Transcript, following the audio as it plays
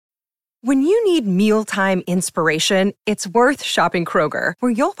When you need mealtime inspiration, it's worth shopping Kroger,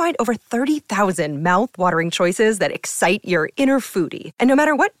 where you'll find over 30,000 mouth-watering choices that excite your inner foodie. And no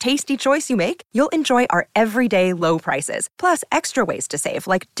matter what tasty choice you make, you'll enjoy our everyday low prices, plus extra ways to save,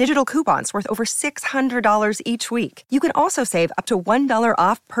 like digital coupons worth over $600 each week. You can also save up to $1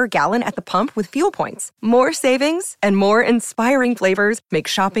 off per gallon at the pump with fuel points. More savings and more inspiring flavors make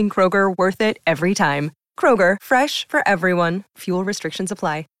shopping Kroger worth it every time. Kroger, fresh for everyone. Fuel restrictions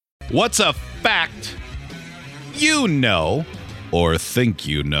apply. What's a fact you know, or think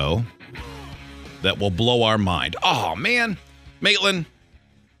you know, that will blow our mind? Oh, man. Maitland,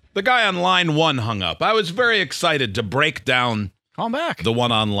 the guy on line 1 hung up. I was very excited to break down Call him back. The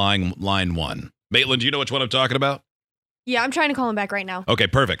one on line 1. Maitland, do you know which one I'm talking about? Yeah, I'm trying to call him back right now. Okay,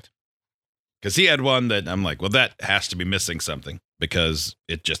 perfect. Because he had one that I'm like, well, that has to be missing something because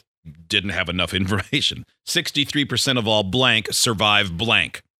it just didn't have enough information. 63% of all blank survive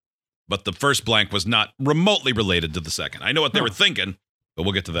blank. But the first blank was not remotely related to the second. I know what they were thinking, but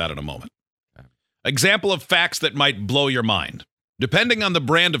we'll get to that in a moment. Example of facts that might blow your mind. Depending on the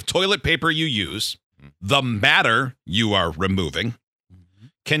brand of toilet paper you use, the matter you are removing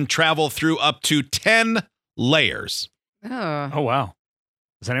can travel through up to 10 layers. Oh, wow.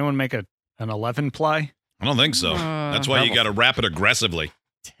 Does anyone make an 11 ply? I don't think so. That's why you got to wrap it aggressively.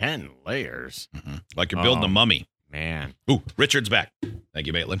 10 layers? Like you're building a mummy. Man. Ooh, Richard's back. Thank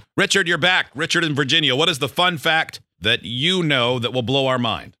you, Maitland. Richard, you're back. Richard in Virginia. What is the fun fact that you know that will blow our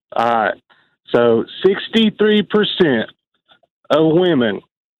mind? All right. So 63% of women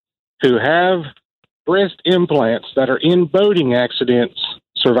who have breast implants that are in boating accidents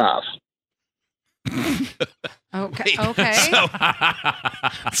survive. Okay.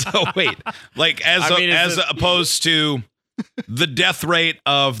 So wait, like as opposed to the death rate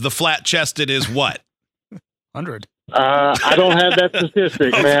of the flat-chested is what? 100. I don't have that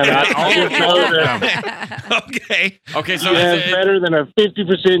statistic, man. I just know that. Okay. So you have better than a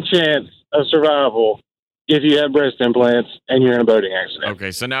 50% chance of survival if you have breast implants and you're in a boating accident.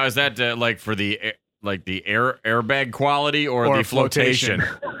 Okay, so now is that like for the airbag quality or the flotation?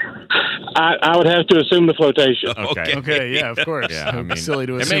 I would have to assume the flotation. Okay, yeah, of course. Yeah, I mean, silly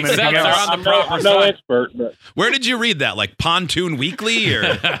to it assume makes anything sense. else. They're on the proper I'm no side. expert, but Where did you read that? Like Pontoon Weekly or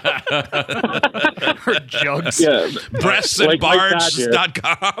Or jugs. yeah,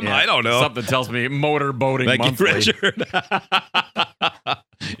 breastsandbarge.com? Yeah, I don't know. Something tells me motorboating Thank monthly. you, Richard.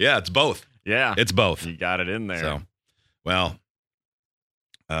 Yeah, it's both. Yeah, It's both. you got it in there. So, well,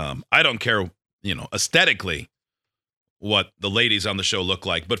 I don't care, aesthetically what the ladies on the show look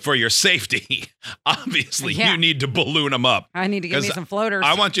like, but for your safety, obviously Yeah. you need to balloon them up. I need to give me 'Cause some floaters.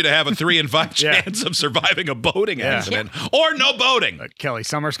 I want you to have a 3 in 5 Yeah. chance of surviving a boating Yeah. accident or no boating. Kelly,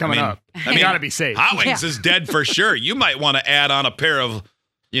 summer's coming I mean- up. I mean, You gotta be safe. Hot Wings is dead for sure. You might want to add on a pair of,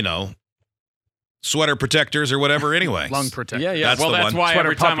 sweater protectors or whateter anyway. Lung protector. Yeah. That's Well, the that's one. why Sweater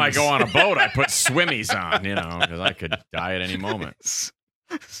every time I puppies. go on a boat, I put swimmies on, because I could die at any moment.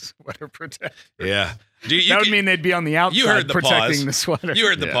 Sweater protector. Yeah. That would mean they'd be on the outside You heard the protecting pause. the sweater. You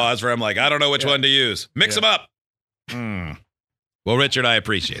heard the Yeah. pause where I'm like, I don't know which one to use. Mix them up. Well, Richard, I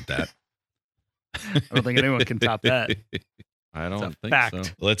appreciate that. I don't think anyone can top that. I don't It's a think fact.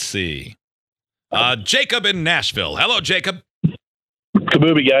 so. Let's see. Jacob in Nashville. Hello, Jacob.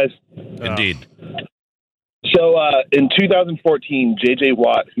 Kaboobie, guys. Indeed. So in 2014, J.J.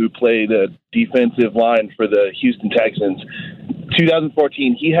 Watt, who played a defensive line for the Houston Texans,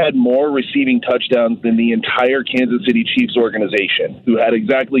 2014, he had more receiving touchdowns than the entire Kansas City Chiefs organization, who had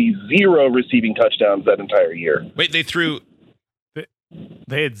exactly 0 receiving touchdowns that entire year. Wait, they threw.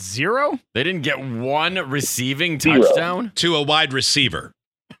 They had 0? They didn't get one receiving 0. touchdown? To a wide receiver.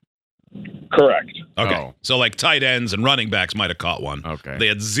 Correct. Okay. Oh. So like tight ends and running backs might have caught one. Okay. They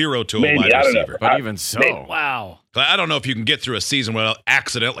had 0 to a Maybe, wide I don't know. receiver. But even so. Wow. But I don't know if you can get through a season without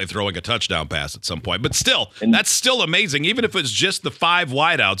accidentally throwing a touchdown pass at some point. But still, And- that's still amazing. Even if it's just the 5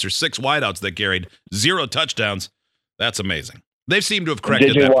 wideouts or 6 wideouts that carried 0 touchdowns, that's amazing. They seem to have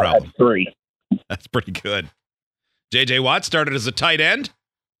corrected J.J. that Watt problem. had 3. That's pretty good. J.J. Watt started as a tight end.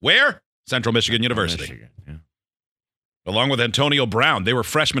 Where? Central Michigan University. Michigan, yeah. Along with Antonio Brown. They were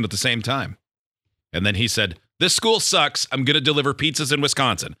freshmen at the same time. And then he said, this school sucks. I'm going to deliver pizzas in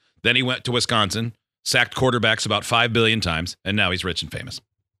Wisconsin. Then he went to Wisconsin, sacked quarterbacks about 5 billion times, and now he's rich and famous.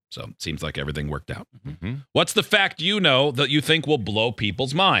 So it seems like everything worked out. Mm-hmm. What's the fact you know that you think will blow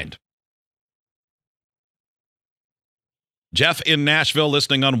people's mind? Jeff in Nashville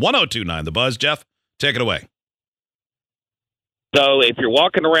listening on 102.9 The Buzz. Jeff, take it away. So if you're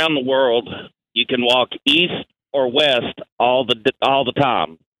walking around the world, you can walk east or west all the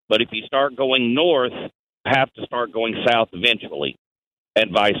time. But if you start going north, you have to start going south eventually,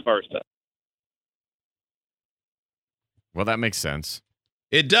 and vice versa. Well, that makes sense.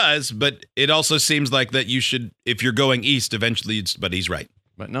 It does, but it also seems like that you should, if you're going east, eventually, but he's right.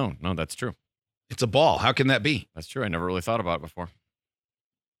 But no, that's true. It's a ball. How can that be? That's true. I never really thought about it before.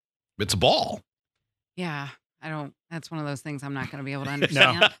 It's a ball. Yeah, I don't. That's one of those things I'm not going to be able to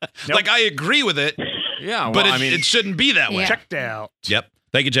understand. Like, I agree with it, Yeah, well, but I mean, it shouldn't be that way. Yeah. Checked out. Yep.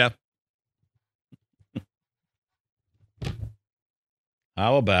 Thank you, Jeff.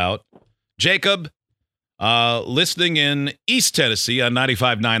 How about Jacob listening in East Tennessee on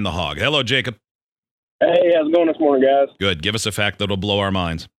 95.9 The Hog? Hello, Jacob. Hey, how's it going this morning, guys? Good. Give us a fact that'll blow our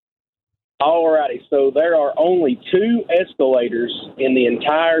minds. Alrighty, so there are only 2 escalators in the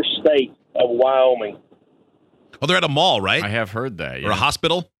entire state of Wyoming. Oh, they're at a mall, right? I have heard that. Or a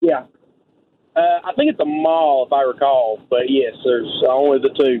hospital? Yeah. I think it's a mall, if I recall, but yes, there's only the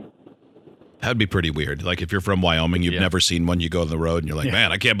 2. That'd be pretty weird. Like, if you're from Wyoming, you've never seen one, you go on the road, and you're like,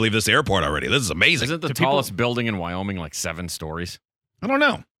 man, I can't believe this airport already. This is amazing. Isn't the tallest building in Wyoming like 7 stories? I don't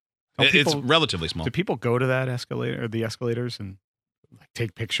know. It's People- relatively small. Do people go to that escalator or the escalators and like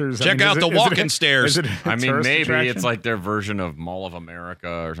take pictures? Check out the walking stairs. I mean, maybe it's like their version of Mall of America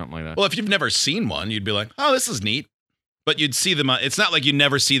or something like that. Well, if you've never seen one, you'd be like, oh, this is neat. But you'd see them. It's not like you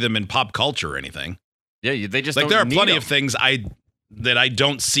never see them in pop culture or anything. Yeah, they just like don't there are need plenty them. of things that I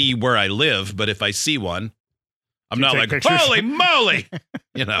don't see where I live, but if I see one, I'm You not take like, pictures? holy moly,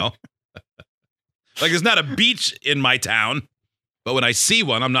 you know. Like, there's not a beach in my town, but when I see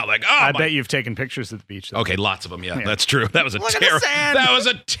one, I'm not like, oh, I bet you've taken pictures at the beach. Though. Okay, lots of them. Yeah, that's true. That was a Look at the sand. That was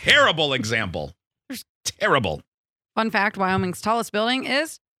a terrible example. Terrible. Fun fact: Wyoming's tallest building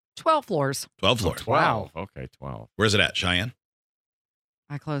is 12 floors. 12 floors. 12. Okay, 12. Where's it at, Cheyenne?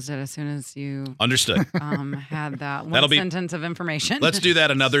 I closed it as soon as you Understood. had that one That'll be- sentence of information. Let's do that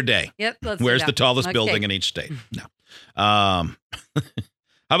another day. Yep. Let's do Where's that. the tallest Okay. building in each state? No. How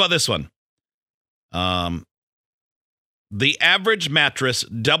about this one? The average mattress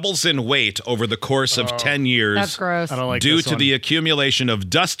doubles in weight over the course of 10 years. That's gross. I don't like due this to one. the accumulation of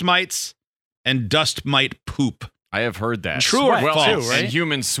dust mites and dust mite poop. I have heard that. True or Well, false? and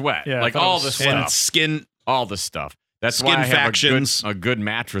human sweat. Yeah, I like thought it all was the sweat. And stuff. skin. All the stuff. That's Skin why I have factions. a good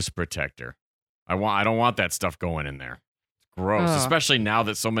mattress protector. I don't want that stuff going in there. It's gross, Ugh. especially now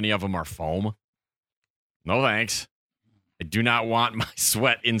that so many of them are foam. No thanks. I do not want my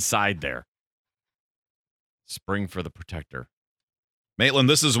sweat inside there. Spring for the protector. Maitland,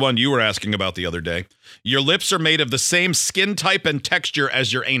 this is one you were asking about the other day. Your lips are made of the same skin type and texture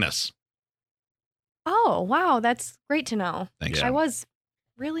as your anus. Oh, wow. That's great to know. Thanks. Yeah. I was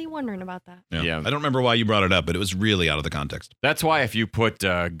really wondering about that. Yeah. I don't remember why you brought it up, but it was really out of the context. That's why if you put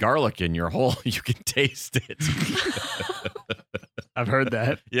garlic in your hole, you can taste it. I've heard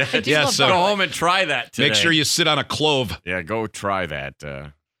that. Yeah, I do Yeah, love so- go garlic. home and try that today. Make sure you sit on a clove. Yeah, go try that.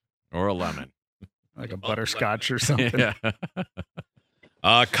 Or a lemon. Like a butterscotch or something. Yeah.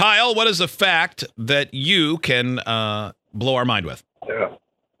 Kyle, what is a fact that you can blow our mind with?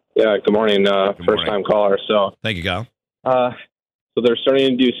 Yeah, good morning. Good First time caller. So, Thank you, Kyle. so they're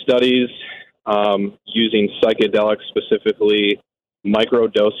starting to do studies using psychedelics, specifically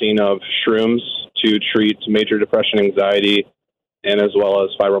microdosing of shrooms to treat major depression, anxiety, and as well as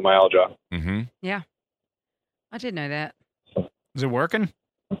fibromyalgia. Mm-hmm. I did know that. Is it working?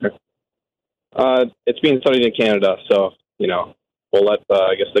 It's being studied in Canada, so, you know, we'll let,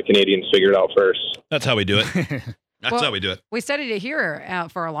 I guess, the Canadians figure it out first. That's how we do it. That's Well- how we do it. We studied it here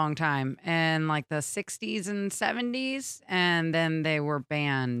for a long time in like the 60s and 70s, and then they were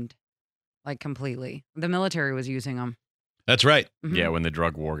banned like completely. The military was using them. That's right. Mhm. Yeah, when the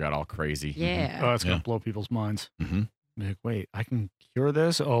drug war got all crazy. Yeah. Oh, it's Yeah. gonna blow people's minds. Mhm. Like, wait, I can cure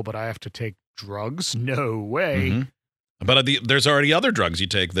this? Oh, but I have to take drugs? No way. Mhm. But there's already other drugs you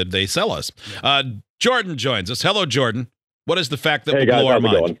take that they sell us. Jordan joins us. Hello, Jordan. What is the fact that Hey will guys, blow our how's it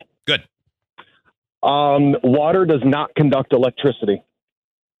mind? going? Good. Water does not conduct electricity.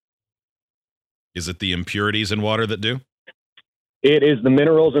 Is it the impurities in water that do? It is the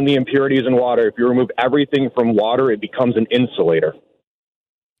minerals and the impurities in water. If you remove everything from water, it becomes an insulator.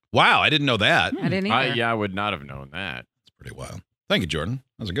 Wow, I didn't know that. I didn't either. I would not have known that. It's pretty wild. Thank you, Jordan.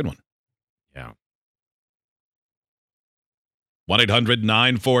 That was a good one. Yeah.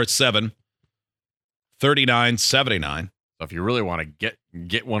 1-800-947-3979. So if you really want to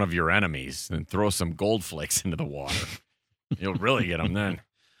get one of your enemies, then throw some gold flakes into the water. You'll really get them then.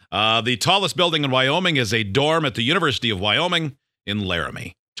 The tallest building in Wyoming is a dorm at the University of Wyoming in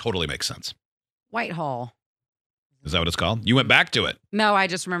Laramie. Totally makes sense. Whitehall. Is that what it's called? You went back to it. No, I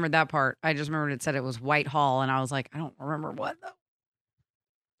just remembered that part. I just remembered it said it was Whitehall, and I was like, I don't remember what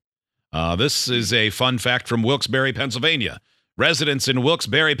though. This is a fun fact from Wilkes-Barre, Pennsylvania. Residents in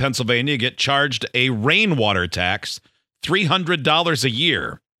Wilkes-Barre, Pennsylvania get charged a rainwater tax $300 a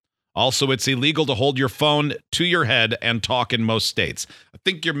year. Also, it's illegal to hold your phone to your head and talk in most states. I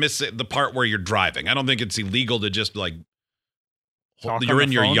think you're missing the part where you're driving. I don't think it's illegal to just like you're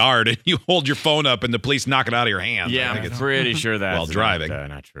in your yard and you hold your phone up and the police knock it out of your hand. Yeah, I'm pretty sure that's while driving.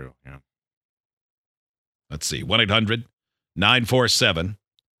 Not true. Yeah. Let's see.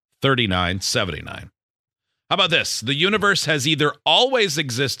 1-800-947-3979. How about this? The universe has either always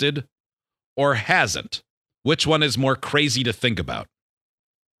existed or hasn't. Which one is more crazy to think about?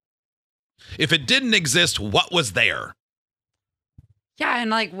 If it didn't exist, what was there? Yeah,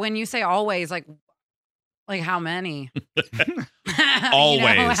 and like when you say always, like how many?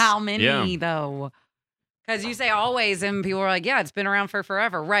 Always. How many though? Because you say always, and people are like, "Yeah, it's been around for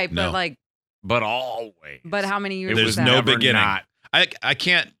forever," right? No. But always. But how many years? There's was that? no Never beginning. not. I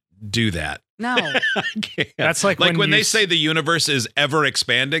can't do that. No. I can't. That's like when when they you say the universe is ever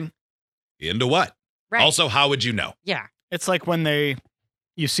expanding. Into what? Right. Also, how would you know? Yeah. It's like when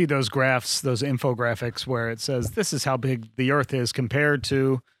you see those graphs, those infographics where it says this is how big the Earth is compared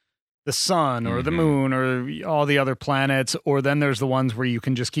to the sun or the moon or all the other planets. Or then there's the ones where you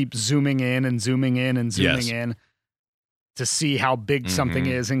can just keep zooming in and zooming in and zooming in to see how big something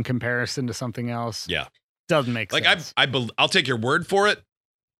is in comparison to something else. Yeah. Doesn't make sense. I'll take your word for it.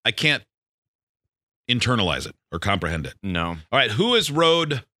 I can't internalize it or comprehend it. No. All right. Who has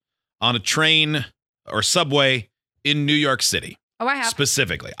rode on a train or subway in New York City? Oh, I have.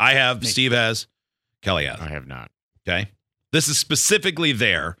 Specifically. I have. Steve has. Kelly has. I have not. Okay. This is specifically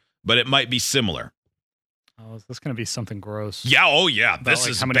there, but it might be similar. Oh, is this going to be something gross? Yeah. Oh, yeah. About, This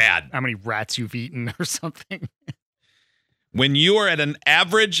like, is how many, bad. How many rats you've eaten or something? When you are at an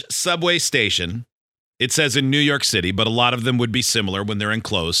average subway station, it says in New York City, but a lot of them would be similar when they're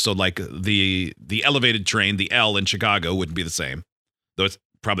enclosed. So like the elevated train, the L in Chicago wouldn't be the same, though it's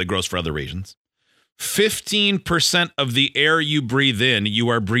probably gross for other regions. 15% of the air you breathe in, you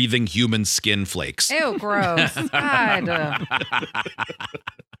are breathing human skin flakes. Ew, gross. God.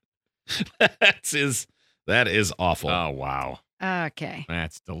 That is awful. Oh, wow. Okay.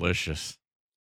 That's delicious.